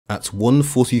At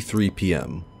 1:43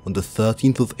 PM on the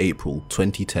 13th of April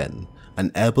 2010, an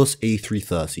Airbus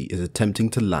A330 is attempting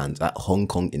to land at Hong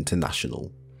Kong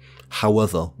International.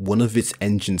 However, one of its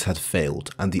engines had failed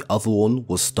and the other one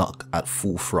was stuck at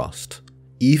full thrust.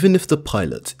 Even if the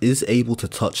pilot is able to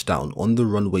touch down on the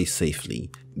runway safely,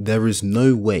 there is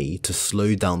no way to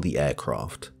slow down the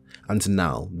aircraft, and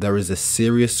now there is a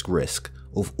serious risk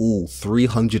of all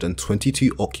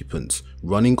 322 occupants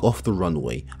running off the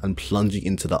runway and plunging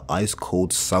into the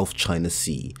ice-cold South China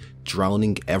Sea,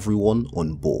 drowning everyone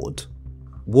on board.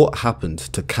 What happened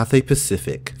to Cathay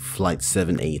Pacific Flight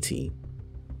 780?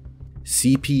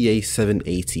 CPA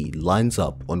 780 lines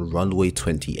up on runway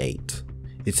 28.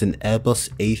 It's an Airbus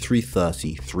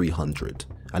A330-300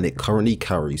 and it currently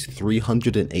carries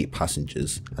 308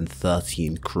 passengers and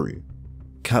 13 crew.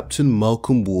 Captain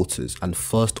Malcolm Waters and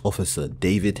First Officer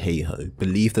David Hayhoe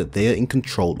believe that they are in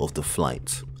control of the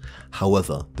flight.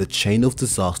 However, the chain of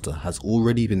disaster has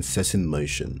already been set in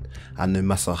motion, and no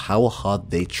matter how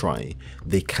hard they try,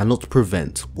 they cannot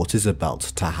prevent what is about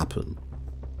to happen.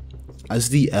 As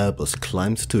the Airbus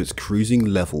climbed to its cruising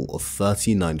level of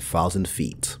 39,000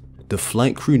 feet, the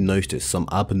flight crew noticed some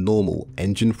abnormal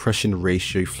engine pressure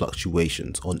ratio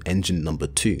fluctuations on engine number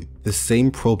 2. The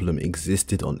same problem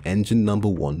existed on engine number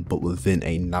 1 but within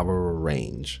a narrower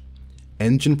range.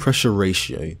 Engine pressure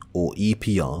ratio, or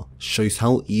EPR, shows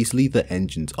how easily the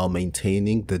engines are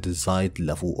maintaining the desired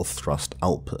level of thrust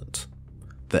output.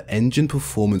 The engine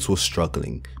performance was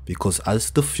struggling because as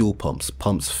the fuel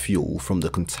pumps fuel from the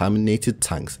contaminated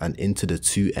tanks and into the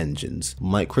two engines,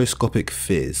 microscopic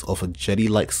spheres of a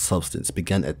jelly-like substance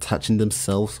began attaching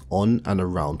themselves on and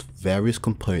around various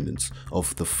components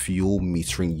of the fuel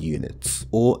metering units,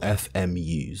 or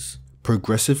FMUs,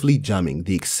 progressively jamming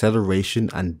the acceleration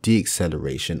and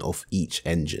deceleration of each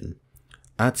engine.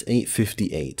 At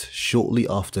 8:58, shortly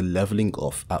after leveling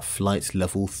off at flight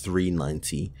level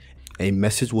 390, a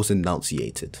message was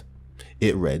enunciated.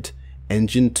 It read,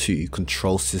 "Engine 2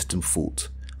 control system fault"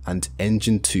 and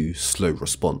 "Engine 2 slow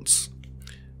response."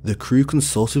 The crew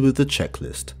consulted with the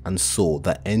checklist and saw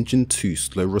that Engine 2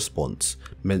 slow response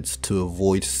meant to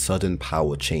avoid sudden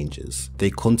power changes.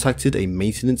 They contacted a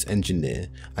maintenance engineer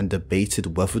and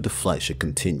debated whether the flight should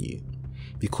continue.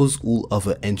 Because all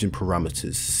other engine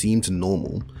parameters seemed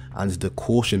normal and the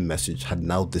caution message had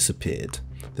now disappeared,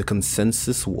 the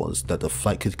consensus was that the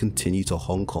flight could continue to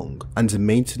Hong Kong and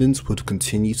maintenance would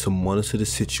continue to monitor the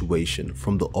situation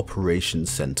from the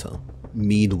operations center.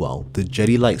 Meanwhile, the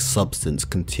jelly-like substance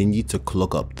continued to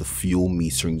clog up the fuel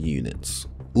metering units.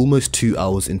 Almost 2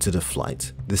 hours into the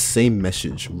flight, the same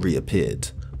message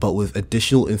reappeared, but with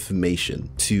additional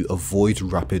information to avoid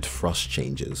rapid thrust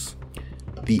changes.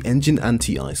 The engine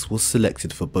anti-ice was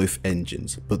selected for both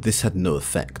engines, but this had no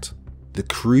effect. The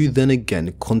crew then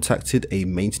again contacted a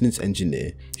maintenance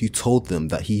engineer who told them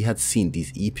that he had seen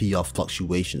these EPR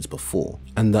fluctuations before,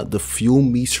 and that the fuel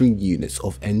metering units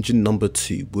of engine number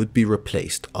 2 would be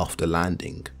replaced after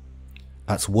landing.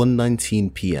 At 1:19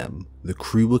 PM, the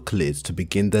crew were cleared to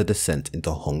begin their descent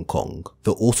into Hong Kong.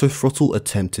 The autothrottle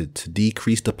attempted to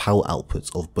decrease the power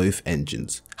outputs of both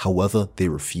engines, however they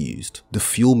refused. The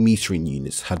fuel metering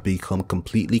units had become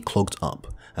completely clogged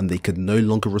up and they could no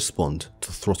longer respond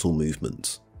to throttle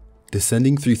movements.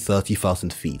 Descending through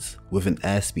 30,000 feet with an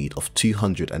airspeed of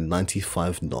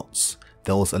 295 knots,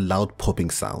 there was a loud popping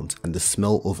sound and the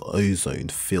smell of ozone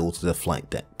filled the flight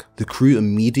deck. The crew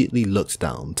immediately looked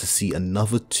down to see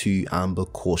another 2 amber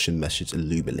caution messages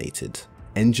illuminated.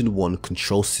 Engine 1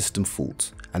 control system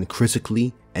fault and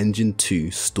critically Engine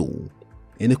 2 stall.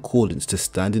 In accordance to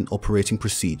standard operating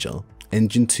procedure,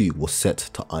 Engine 2 was set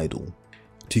to idle.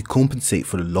 To compensate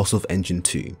for the loss of Engine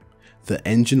 2, the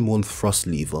Engine 1 thrust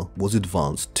lever was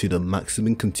advanced to the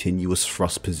maximum continuous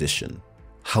thrust position.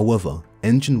 However,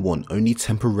 Engine 1 only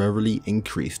temporarily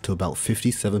increased to about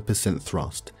 57%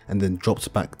 thrust and then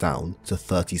dropped back down to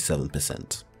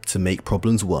 37%. To make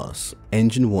problems worse,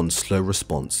 Engine 1 slow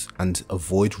response and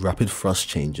avoid rapid thrust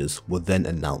changes were then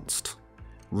announced.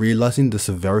 Realizing the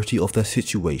severity of their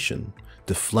situation,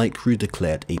 the flight crew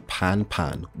declared a pan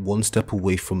one step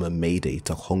away from a mayday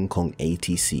to Hong Kong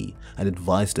ATC and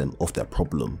advised them of their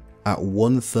problem. At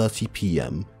 1:30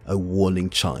 PM, a warning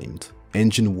chimed.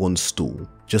 Engine 1 stall.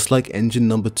 Just like engine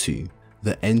number 2,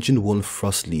 the Engine 1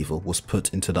 thrust lever was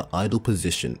put into the idle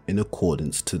position in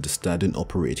accordance to the standard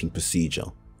operating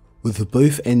procedure. With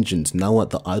both engines now at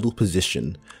the idle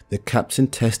position, the captain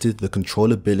tested the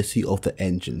controllability of the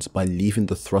engines by leaving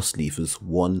the thrust levers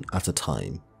one at a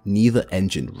time. Neither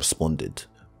engine responded.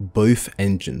 Both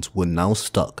engines were now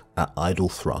stuck at idle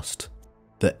thrust.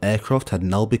 The aircraft had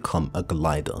now become a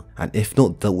glider, and if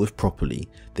not dealt with properly,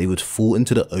 they would fall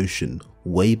into the ocean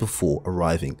way before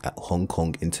arriving at Hong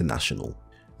Kong International.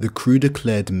 The crew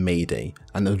declared Mayday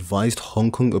and advised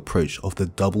Hong Kong approach of the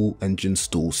double engine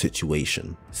stall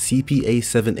situation. CPA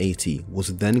 780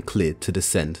 was then cleared to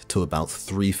descend to about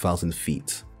 3,000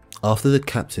 feet. After the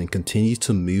captain continued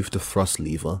to move the thrust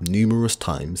lever numerous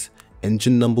times,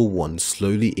 engine number 1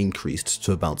 slowly increased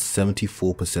to about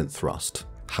 74% thrust.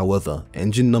 However,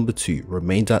 engine number 2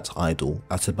 remained at idle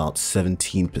at about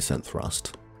 17%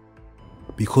 thrust.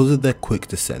 Because of their quick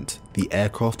descent, the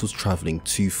aircraft was travelling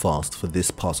too fast for this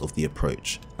part of the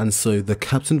approach, and so the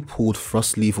captain pulled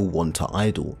thrust lever 1 to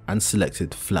idle and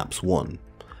selected flaps 1.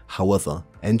 However,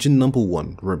 engine number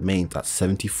 1 remained at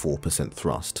 74%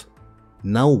 thrust.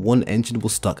 Now one engine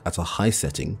was stuck at a high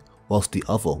setting, whilst the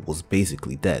other was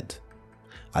basically dead.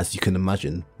 As you can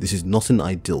imagine, this is not an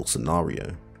ideal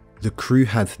scenario. The crew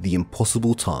had the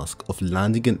impossible task of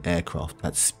landing an aircraft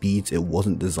at speeds it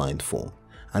wasn't designed for,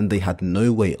 and they had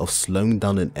no way of slowing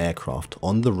down an aircraft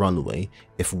on the runway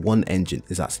if one engine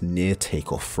is at near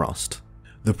takeoff thrust.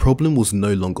 The problem was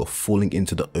no longer falling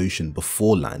into the ocean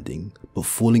before landing, but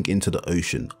falling into the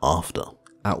ocean after.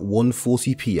 At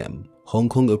 1:40 PM, Hong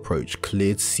Kong approach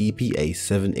cleared CPA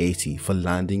 780 for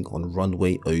landing on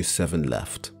runway 07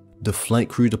 left. The flight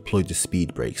crew deployed the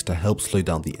speed brakes to help slow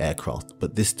down the aircraft,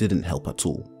 but this didn't help at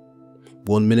all.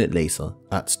 1 minute later,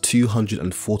 at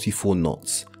 244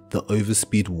 knots, the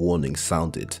overspeed warning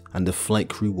sounded and the flight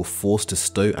crew were forced to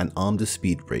stow and arm the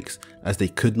speed brakes as they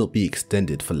could not be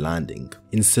extended for landing.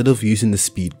 Instead of using the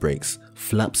speed brakes,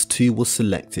 flaps 2 was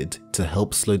selected to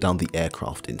help slow down the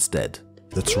aircraft instead.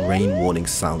 The terrain warning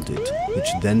sounded, which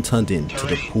then turned into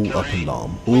the pull up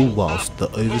alarm, all whilst the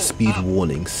overspeed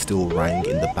warning still rang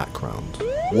in the background.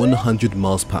 100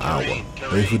 miles per hour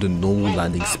over the normal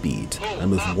landing speed,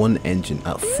 and with one engine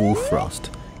at full thrust,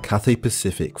 Cathay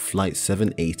Pacific Flight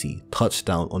 780 touched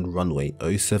down on runway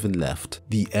 07 left.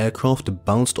 The aircraft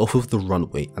bounced off of the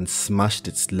runway and smashed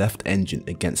its left engine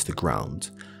against the ground.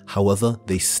 However,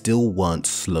 they still weren't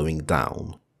slowing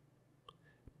down.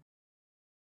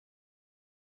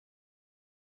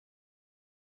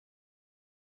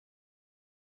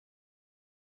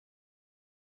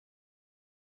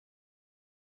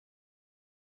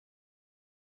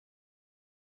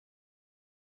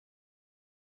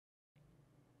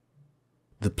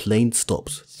 The plane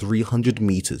stopped 300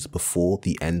 meters before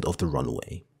the end of the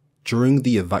runway. During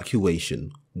the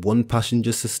evacuation, one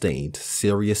passenger sustained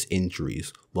serious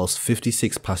injuries, whilst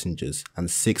 56 passengers and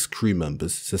 6 crew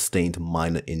members sustained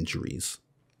minor injuries.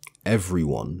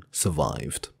 Everyone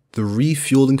survived. The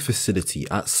refueling facility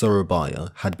at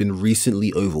Surabaya had been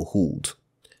recently overhauled.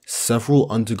 Several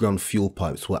underground fuel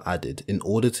pipes were added in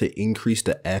order to increase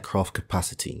the aircraft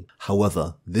capacity.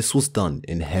 However, this was done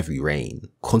in heavy rain.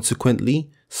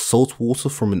 Consequently, salt water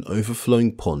from an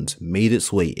overflowing pond made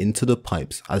its way into the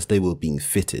pipes as they were being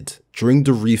fitted. During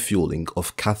the refueling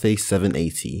of Cathay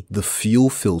 780, the fuel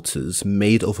filters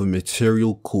made of a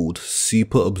material called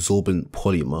superabsorbent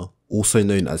polymer, also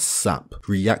known as SAP,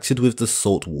 reacted with the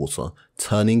salt water,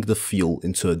 turning the fuel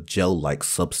into a gel-like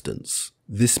substance.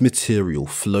 This material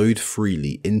flowed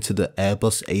freely into the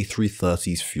Airbus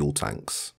A330's fuel tanks.